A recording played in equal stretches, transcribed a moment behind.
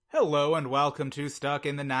Hello and welcome to Stuck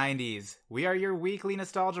in the 90s. We are your weekly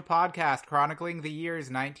nostalgia podcast chronicling the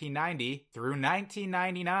years 1990 through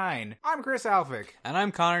 1999. I'm Chris Alphick. And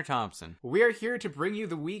I'm Connor Thompson. We are here to bring you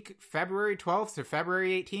the week February 12th to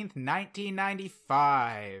February 18th,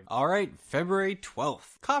 1995. Alright, February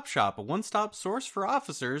 12th. Cop Shop, a one-stop source for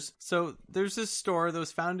officers. So there's this store that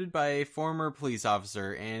was founded by a former police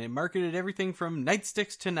officer, and it marketed everything from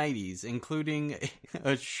nightsticks to nighties, including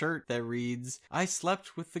a shirt that reads, "I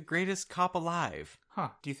slept with the greatest cop alive." Huh.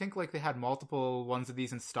 Do you think they had multiple ones of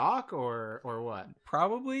these in stock or what?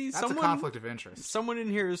 Probably. That's a conflict of interest. Someone in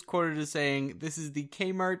here is quoted as saying, "This is the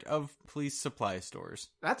Kmart of police supply stores."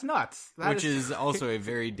 That's nuts. Which is also a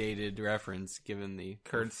very dated reference given the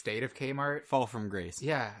current state of Kmart. Fall from grace.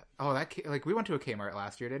 Yeah. Oh, we went to a Kmart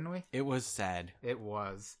last year, didn't we? It was sad. It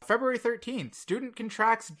was. February 13th, student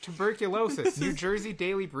contracts tuberculosis. New Jersey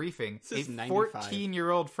Daily Briefing. A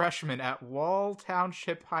 14-year-old freshman at Wall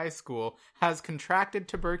Township High School has contracted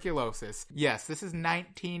tuberculosis. Yes, this is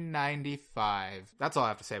 1995. That's all I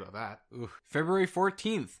have to say about that. Oof. February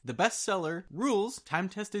 14th, the bestseller, Rules,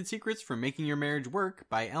 Time-Tested Secrets for Making Your Marriage Work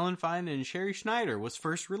by Ellen Fine and Sherry Schneider was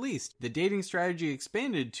first released. The dating strategy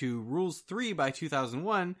expanded to Rules 3 by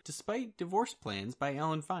 2001, despite divorce plans by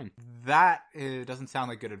Ellen Fine. That doesn't sound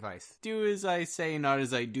like good advice. Do as I say, not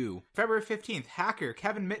as I do. February 15th, hacker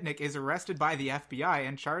Kevin Mitnick is arrested by the FBI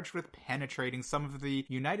and charged with penetrating some of the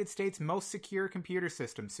United States' most secure computer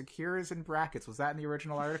systems. Secure is in brackets. Was that in the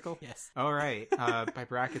original article? Yes. All right. By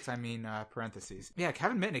brackets, I mean parentheses. Yeah,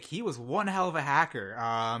 Kevin Mitnick, he was one hell of a hacker.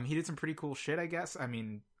 He did some pretty cool shit, I guess. I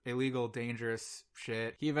mean, illegal, dangerous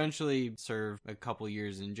shit. He eventually served a couple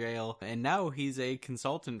years in jail, and now he's a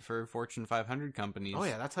consultant for Fortune 500 companies. Oh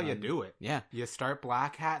yeah, that's how you do it. Yeah. You start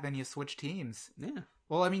Black Hat, then you switch teams. Yeah.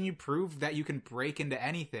 Well, I mean, you prove that you can break into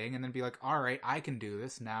anything and then be like, all right, I can do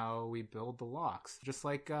this. Now we build the locks. Just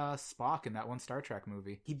like Spock in that one Star Trek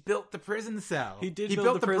movie. He built the prison cell. He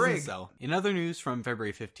built the prison cell. In other news from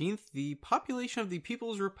February 15th, the population of the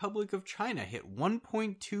People's Republic of China hit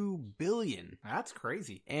 1.2 billion. That's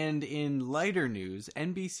crazy. And in lighter news,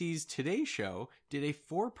 NBC's Today Show did a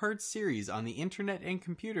 4-part series on the internet and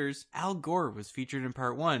computers. Al Gore was featured in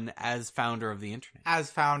part 1 as founder of the internet.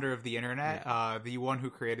 As founder of the internet, yeah. The one who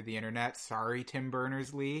created the internet. Sorry, Tim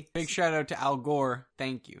Berners-Lee. Big shout out to Al Gore.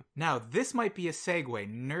 Thank you. Now, this might be a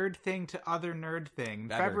segue. Nerd thing to other nerd thing.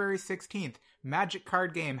 Better. February 16th, Magic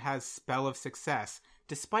card game has Spell of Success.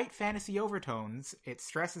 Despite fantasy overtones, it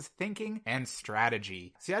stresses thinking and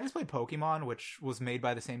strategy. See, I just played Pokemon, which was made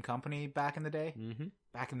by the same company back in the day. Mm-hmm.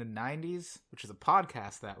 Back in the 90s, which is a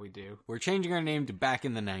podcast that we do. We're changing our name to Back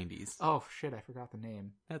in the 90s. Oh, shit, I forgot the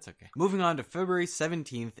name. That's okay. Moving on to February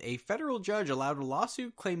 17th, a federal judge allowed a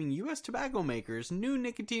lawsuit claiming U.S. tobacco makers knew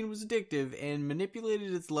nicotine was addictive and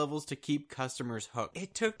manipulated its levels to keep customers hooked.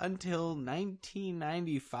 It took until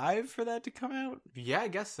 1995 for that to come out? Yeah, I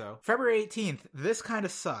guess so. February 18th, this kind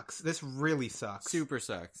of sucks. This really sucks. Super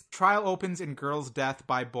sucks. Trial opens in girl's death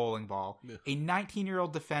by bowling ball. Ugh. A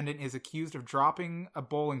 19-year-old defendant is accused of dropping a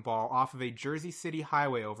bowling ball off of a Jersey City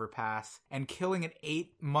highway overpass and killing an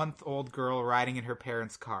 8-month-old girl riding in her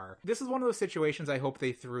parents' car. This is one of those situations I hope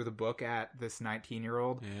they threw the book at this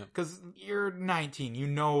 19-year-old. Because you're 19, you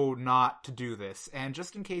know not to do this. And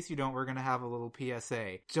just in case you don't, we're going to have a little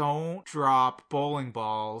PSA. Don't drop bowling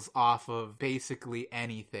balls off of basically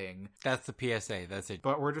anything. That's the PSA, that's it.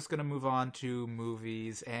 But we're just going to move on to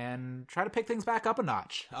movies and try to pick things back up a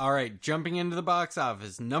notch. All right, jumping into the box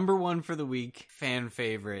office. Number 1 for the week, fan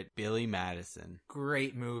favorite, Billy Madison.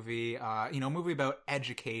 Great movie. Movie about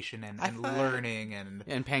education and learning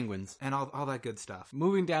and penguins. And all that good stuff.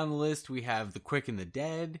 Moving down the list, we have The Quick and the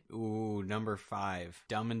Dead. Ooh, number 5,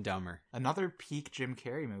 Dumb and Dumber. Another peak Jim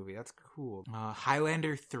Carrey movie. That's cool.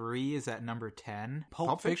 Highlander 3 is at number 10.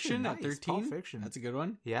 Pulp Fiction nice. at 13. Pulp Fiction. That's a good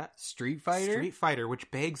one. Yeah. Street Fighter, which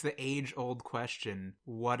begs the age-old question,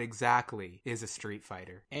 what exactly is a Street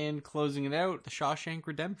Fighter? And closing it out, The Shawshank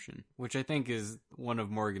Redemption, which I think is one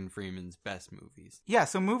of Morgan Freeman's best movies. Yeah,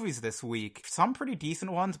 so movies this week. Some pretty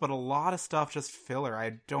decent ones, but a lot of stuff just filler.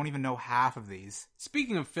 I don't even know half of these.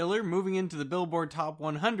 Speaking of filler, moving into the Billboard Top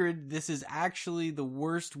 100, this is actually the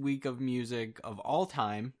worst week of music of all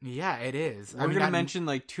time. Yeah, it is. We're going to mention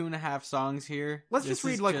like 2.5 songs here. Let's just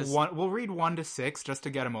read one. We'll read 1 to 6 just to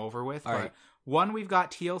get them over with. All right. 1, we've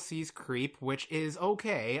got TLC's Creep, which is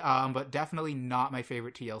okay, but definitely not my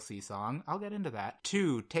favorite TLC song. I'll get into that.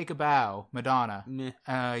 2, Take a Bow, Madonna.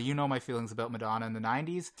 Meh. You know my feelings about Madonna in the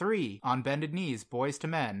 90s. 3, On Bended Knees, Boys to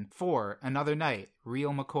Men. 4, Another Night,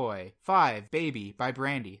 Real McCoy. 5, Baby by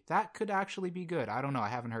Brandy. That could actually be good. I don't know. I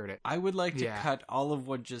haven't heard it. I would like to cut all of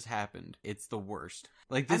what just happened. It's the worst.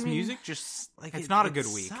 Like, this music just, like, it's not a good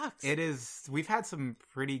sucks. week. It is. We've had some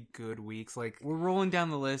pretty good weeks. Like, we're rolling down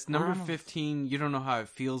the list. Number 15, You Don't Know How It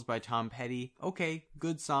Feels by Tom Petty. Okay,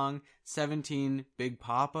 good song. 17, Big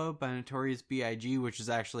Papa by Notorious B.I.G., which is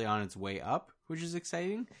actually on its way up, which is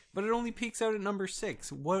exciting, but it only peaks out at number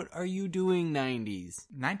 6. What are you doing, 90s?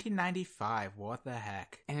 1995, what the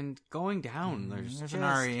heck? And going down, there's an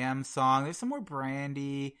REM song, there's some more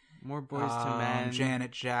Brandy, more Boys to Men,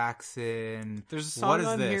 Janet Jackson. There's a song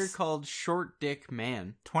on here called Short Dick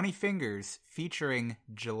Man. 20 Fingers, featuring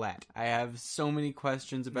Gillette. I have so many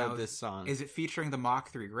questions about this song. Is it featuring the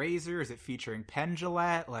Mach 3 Razor? Is it featuring Penn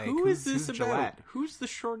Gillette? Like, who's this about? Gillette? Who's the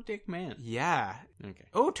Short Dick Man? Yeah. Okay.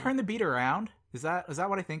 Oh, Turn the Beat Around. Is that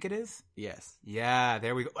what I think it is? Yes. Yeah,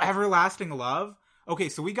 there we go. Everlasting Love. Okay,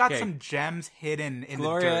 so we got some gems hidden in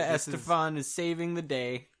Gloria the dirt. Estefan is saving the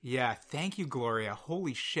day. Yeah, thank you, Gloria.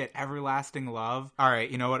 Holy shit, Everlasting Love. All right,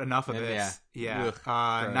 you know what? Enough of this. Yeah. Ugh,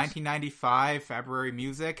 1995, February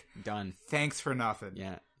music. Done. Thanks for nothing.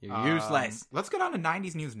 Yeah. You're useless. Let's get on to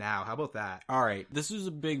 90s news now. How about that? All right. This was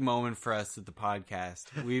a big moment for us at the podcast.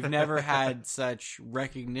 We've never had such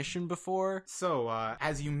recognition before. So,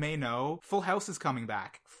 as you may know, Full House is coming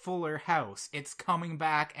back. Fuller House. It's coming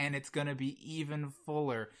back, and it's going to be even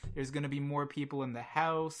fuller. There's going to be more people in the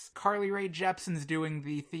house. Carly Rae Jepsen's doing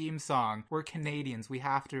the theme song. We're Canadians. We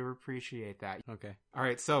have to appreciate that. Okay. All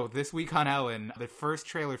right, so this week on Ellen, the first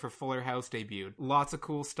trailer for Fuller House debuted. Lots of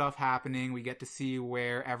cool stuff happening. We get to see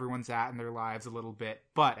where everyone's at in their lives a little bit.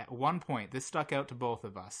 But at one point, this stuck out to both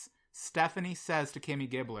of us. Stephanie says to Kimmy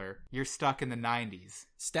Gibbler, "You're stuck in the 90s."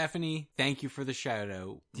 Stephanie, thank you for the shout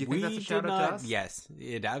out. Do you think that's a shout out to us? Yes,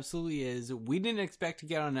 it absolutely is. We didn't expect to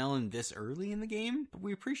get on Ellen this early in the game, but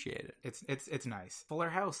we appreciate it. It's nice.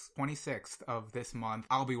 Fuller House, 26th of this month.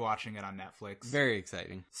 I'll be watching it on Netflix. Very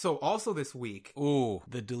exciting. So also this week,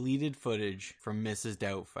 the deleted footage from Mrs.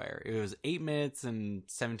 Doubtfire. It was 8 minutes and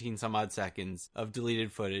 17 some odd seconds of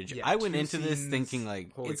deleted footage. Yeah, I went into this thinking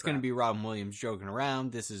like, it's going to be Robin Williams joking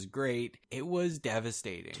around. This is great. It was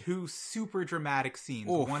devastating. 2 super dramatic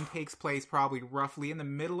scenes. One takes place probably roughly in the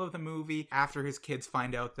middle of the movie after his kids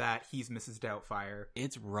find out that he's Mrs. Doubtfire.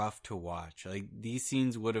 It's rough to watch. Like, these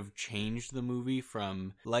scenes would have changed the movie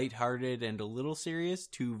from lighthearted and a little serious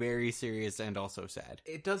to very serious and also sad.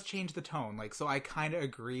 It does change the tone. Like, so I kind of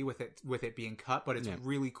agree with it being cut, but it's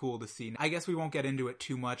really cool to see. I guess we won't get into it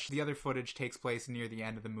too much. The other footage takes place near the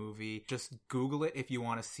end of the movie. Just Google it if you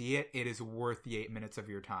want to see it. It is worth the 8 minutes of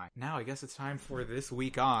your time. Now, I guess it's time for This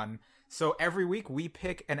Week On. So every week we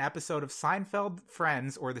pick an episode of Seinfeld,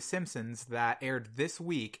 Friends, or The Simpsons that aired this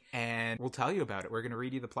week, and we'll tell you about it. We're going to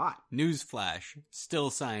read you the plot. Newsflash,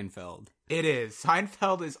 still Seinfeld. It is.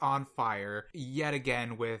 Seinfeld is on fire yet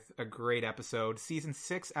again with a great episode. Season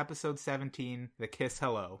 6, episode 17, The Kiss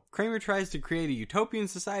Hello. Kramer tries to create a utopian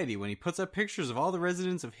society when he puts up pictures of all the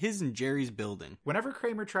residents of his and Jerry's building. Whenever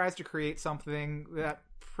Kramer tries to create something, that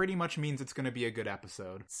pretty much means it's going to be a good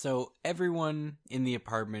episode. So everyone in the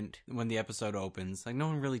apartment, when the episode opens, like, no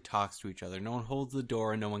one really talks to each other. No one holds the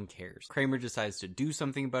door and no one cares. Kramer decides to do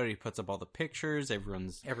something about it. He puts up all the pictures.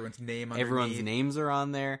 Everyone's name underneath. Everyone's names are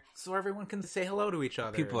on there. So everyone can say hello to each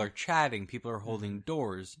other. People are chatting. People are holding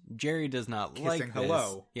doors. Jerry does not kissing like this.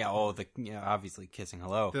 Hello. Yeah, obviously kissing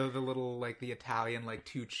hello. The little, like, the Italian, like,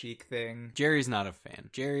 two-cheek thing. Jerry's not a fan.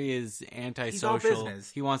 Jerry is antisocial. He's all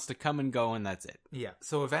business. He wants to come and go, and that's it. Yeah.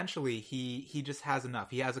 So eventually he just has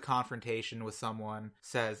enough. He has a confrontation with someone,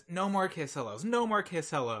 says, "No more kiss hellos, no more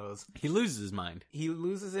kiss hellos." He loses his mind. He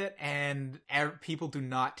loses it, and people do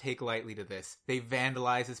not take lightly to this. They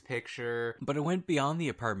vandalize his picture. But it went beyond the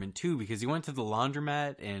apartment, too, because he went to the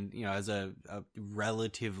laundromat, and, as a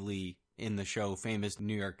relatively, in the show, famous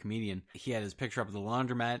New York comedian, he had his picture up at the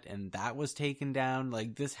laundromat, and that was taken down.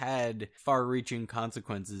 Like, this had far-reaching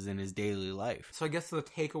consequences in his daily life. So I guess the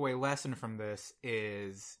takeaway lesson from this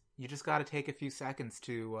is you just got to take a few seconds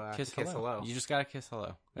to kiss hello. You just got to kiss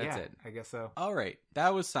hello. That's it. I guess so. All right.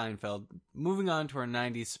 That was Seinfeld. Moving on to our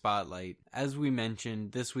 90s spotlight. As we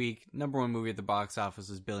mentioned, this week, number 1 movie at the box office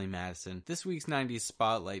was Billy Madison. This week's 90s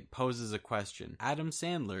spotlight poses a question. Adam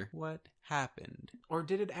Sandler, what happened? Or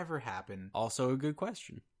did it ever happen? Also a good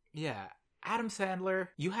question. Yeah. Adam Sandler,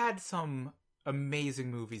 you had some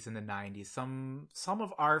amazing movies in the 90s. Some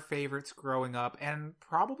of our favorites growing up, and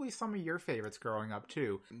probably some of your favorites growing up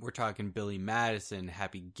too. We're talking Billy Madison,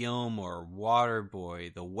 Happy Gilmore,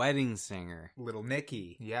 Waterboy, The Wedding Singer, Little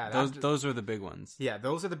Nicky. Yeah, those are the big ones. Yeah,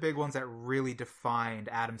 those are the big ones that really defined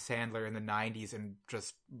Adam Sandler in the 90s and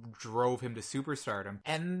just drove him to superstardom.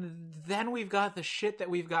 And then we've got the shit that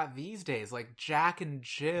we've got these days, like Jack and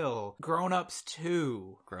Jill, Grown Ups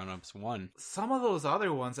 2, Grown Ups 1. Some of those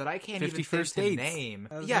other ones that I can't even think to name.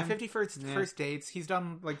 Yeah, 51st Dates. He's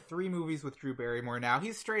done like 3 movies with Drew Barrymore now.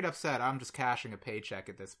 He's straight up said, I'm just cashing a paycheck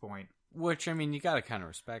at this point. Which, I mean, you gotta kind of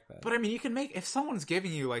respect that. But, I mean, you can make... If someone's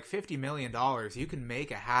giving you, like, $50 million, you can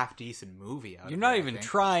make a half-decent movie out of it. You're not even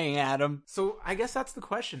trying, Adam. So, I guess that's the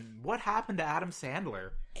question. What happened to Adam Sandler?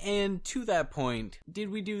 And to that point, did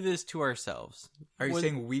we do this to ourselves? Are you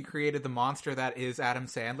saying we created the monster that is Adam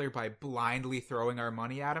Sandler by blindly throwing our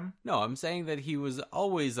money at him? No, I'm saying that he was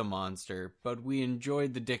always a monster, but we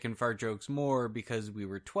enjoyed the dick and fart jokes more because we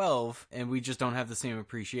were 12, and we just don't have the same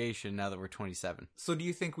appreciation now that we're 27. So do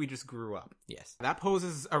you think we just grew up? Yes. That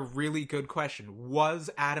poses a really good question. Was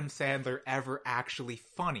Adam Sandler ever actually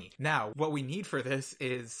funny? Now, what we need for this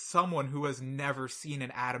is someone who has never seen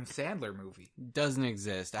an Adam Sandler movie. Doesn't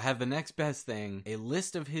exist. I have the next best thing, a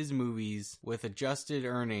list of his movies with adjusted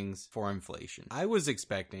earnings for inflation. I was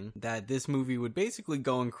expecting that this movie would basically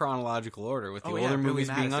go in chronological order with the older movies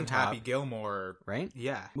Billy being Madison, on top. Happy Gilmore. Right?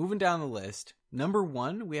 Yeah. Moving down the list. Number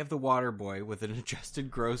 1, we have The Waterboy with an adjusted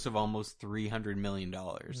gross of almost $300 million.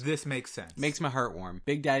 This makes sense. Makes my heart warm.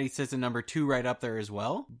 Big Daddy sits at number 2 right up there as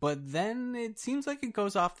well. But then it seems like it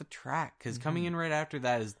goes off the track, because coming in right after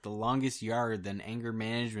that is The Longest Yard, then Anger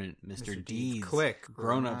Management, Mr. Deeds, Click,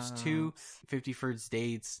 Grown Ups 2, 51st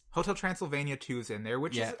Dates. Hotel Transylvania 2's in there,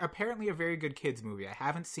 which is apparently a very good kids movie. I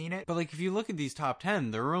haven't seen it. But like, if you look at these top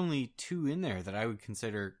 10, there are only 2 in there that I would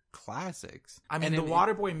consider classics. I mean, The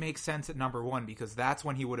Waterboy makes sense at number 1 because that's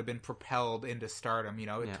when he would have been propelled into stardom. You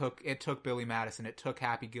know, it took Billy Madison, it took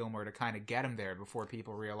Happy Gilmore to kind of get him there before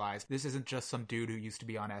people realized this isn't just some dude who used to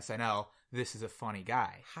be on SNL. This is a funny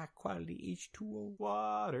guy. High quality H2O.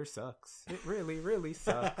 Water sucks. It really, really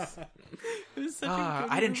sucks. It was such a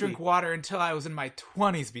good I didn't movie. drink water until I was in my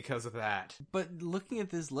 20s because of that. But looking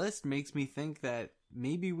at this list makes me think that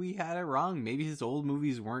maybe we had it wrong. Maybe his old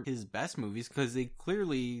movies weren't his best movies because they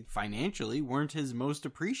clearly, financially, weren't his most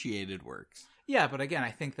appreciated works. Yeah, but again,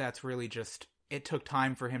 I think that's really just... It took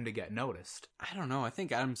time for him to get noticed. I don't know. I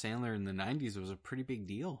think Adam Sandler in the 90s was a pretty big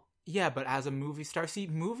deal. Yeah, but as a movie star, see,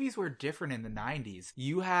 movies were different in the 90s.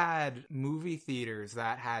 You had movie theaters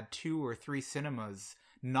that had 2 or 3 cinemas.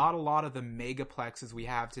 Not a lot of the megaplexes we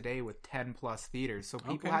have today with 10 plus theaters. So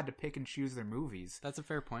people had to pick and choose their movies. That's a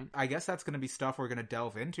fair point. I guess that's going to be stuff we're going to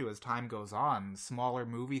delve into as time goes on. Smaller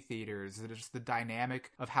movie theaters, just the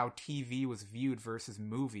dynamic of how TV was viewed versus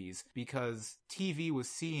movies. Because TV was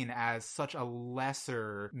seen as such a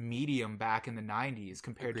lesser medium back in the 90s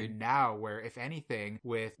compared to now, where, if anything,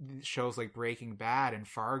 with shows like Breaking Bad and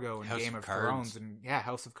Fargo and Game of Thrones and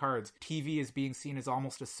House of Cards, TV is being seen as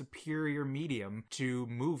almost a superior medium to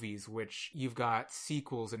movies, which you've got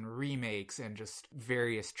sequels and remakes and just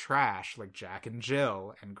various trash like Jack and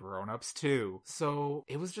Jill and Grown Ups 2. So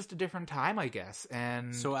it was just a different time, I guess.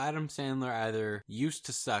 And so Adam Sandler either used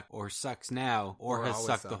to suck or sucks now or has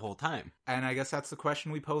sucked the whole time. And I guess that's the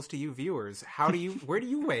question we pose to you viewers. Where do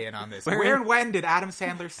you weigh in on this? Where and when did Adam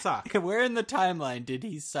Sandler suck? Where in the timeline did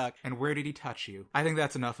he suck? And where did he touch you? I think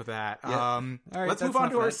that's enough of that. Yeah. All right, let's move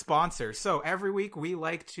on to our sponsor. So every week we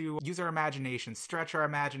like to use our imagination, stretch our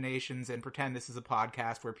imaginations, and pretend this is a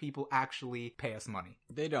podcast where people actually pay us money.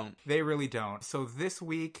 They don't. They really don't. So this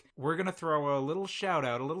week we're going to throw a little shout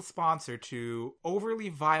out, a little sponsor to overly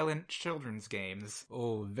violent children's games.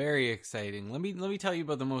 Oh, very exciting. Let me tell you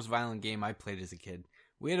about the most violent game I played as a kid.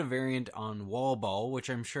 We had a variant on Wall Ball, which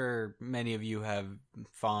I'm sure many of you have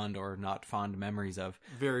fond or not fond memories of.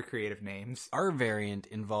 Very creative names. Our variant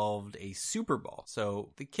involved a Super Ball.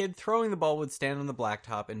 So the kid throwing the ball would stand on the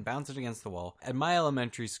blacktop and bounce it against the wall. At my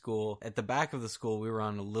elementary school, at the back of the school, we were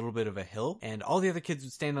on a little bit of a hill, and all the other kids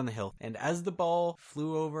would stand on the hill. And as the ball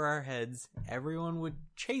flew over our heads, everyone would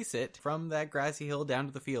chase it from that grassy hill down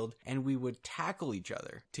to the field, and we would tackle each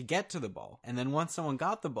other to get to the ball. And then once someone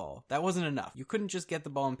got the ball, that wasn't enough. You couldn't just get the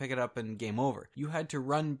ball and pick it up and game over. You had to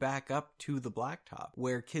run back up to the blacktop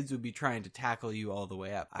where kids would be trying to tackle you all the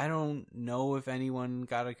way up. I don't know if anyone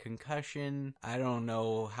got a concussion. I don't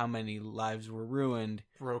know how many lives were ruined.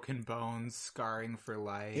 Broken bones, scarring for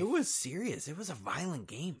life. It was serious. It was a violent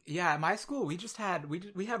game. Yeah, at my school, we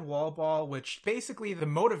had wall ball, which basically the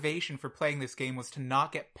motivation for playing this game was to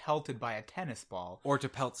not get pelted by a tennis ball. Or to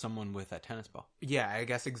pelt someone with a tennis ball. Yeah, I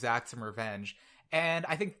guess exact some revenge. And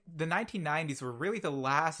I think the 1990s were really the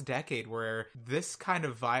last decade where this kind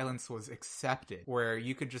of violence was accepted, where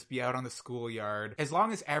you could just be out on the schoolyard. As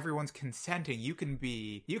long as everyone's consenting, you can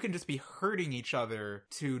just be hurting each other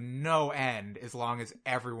to no end as long as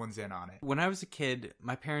everyone's in on it. When I was a kid,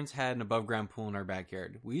 my parents had an above ground pool in our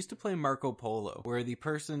backyard. We used to play Marco Polo, where the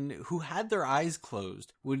person who had their eyes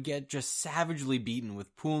closed would get just savagely beaten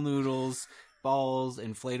with pool noodles, balls,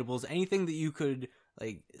 inflatables, anything that you could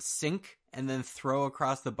sink and then throw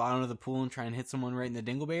across the bottom of the pool and try and hit someone right in the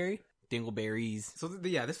dingleberries. So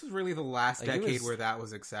this was really the last decade where that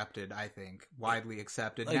was accepted, I think. Widely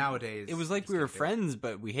accepted. Nowadays, it was like we were friends,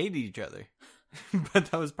 but we hated each other. But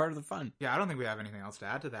that was part of the fun. Yeah, I don't think we have anything else to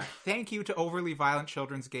add to that. Thank you to overly violent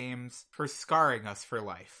children's games for scarring us for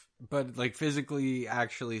life. But physically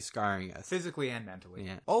actually scarring us. Physically and mentally.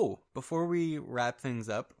 Yeah. Oh, before we wrap things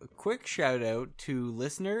up, a quick shout out to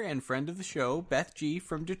listener and friend of the show, Beth G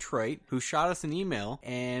from Detroit, who shot us an email,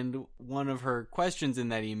 and one of her questions in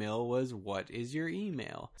that email was, what is your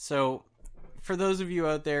email? So for those of you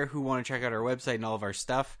out there who want to check out our website and all of our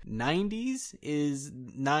stuff, 90s is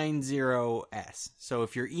 90s. So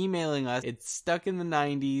if you're emailing us, it's stuck in the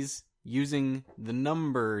 90s using the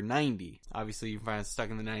number 90. Obviously, you can find us Stuck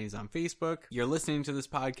in the 90s on Facebook. You're listening to this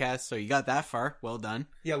podcast, so you got that far. Well done.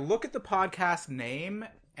 Yeah, look at the podcast name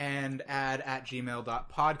and add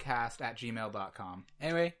 @gmail.podcast@gmail.com.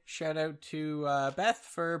 Anyway, shout out to Beth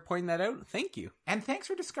for pointing that out. Thank you. And thanks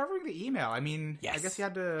for discovering the email. I mean, yes. I guess you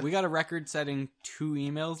had to... We got a record-setting 2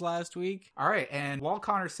 emails last week. All right, and while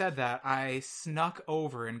Connor said that, I snuck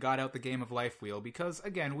over and got out the Game of Life wheel because,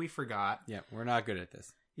 again, we forgot. Yeah, we're not good at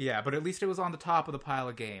this. Yeah, but at least it was on the top of the pile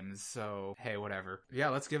of games, so hey, whatever. Yeah,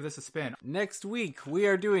 let's give this a spin. Next week, we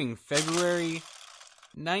are doing February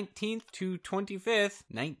 19th to 25th,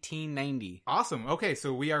 1990. Awesome. Okay,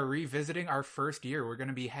 so we are revisiting our first year. We're going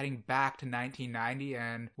to be heading back to 1990,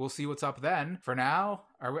 and we'll see what's up then. For now,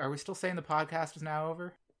 are we still saying the podcast is now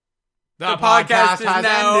over? The podcast has ended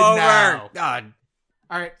now. God.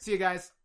 All right, see you guys.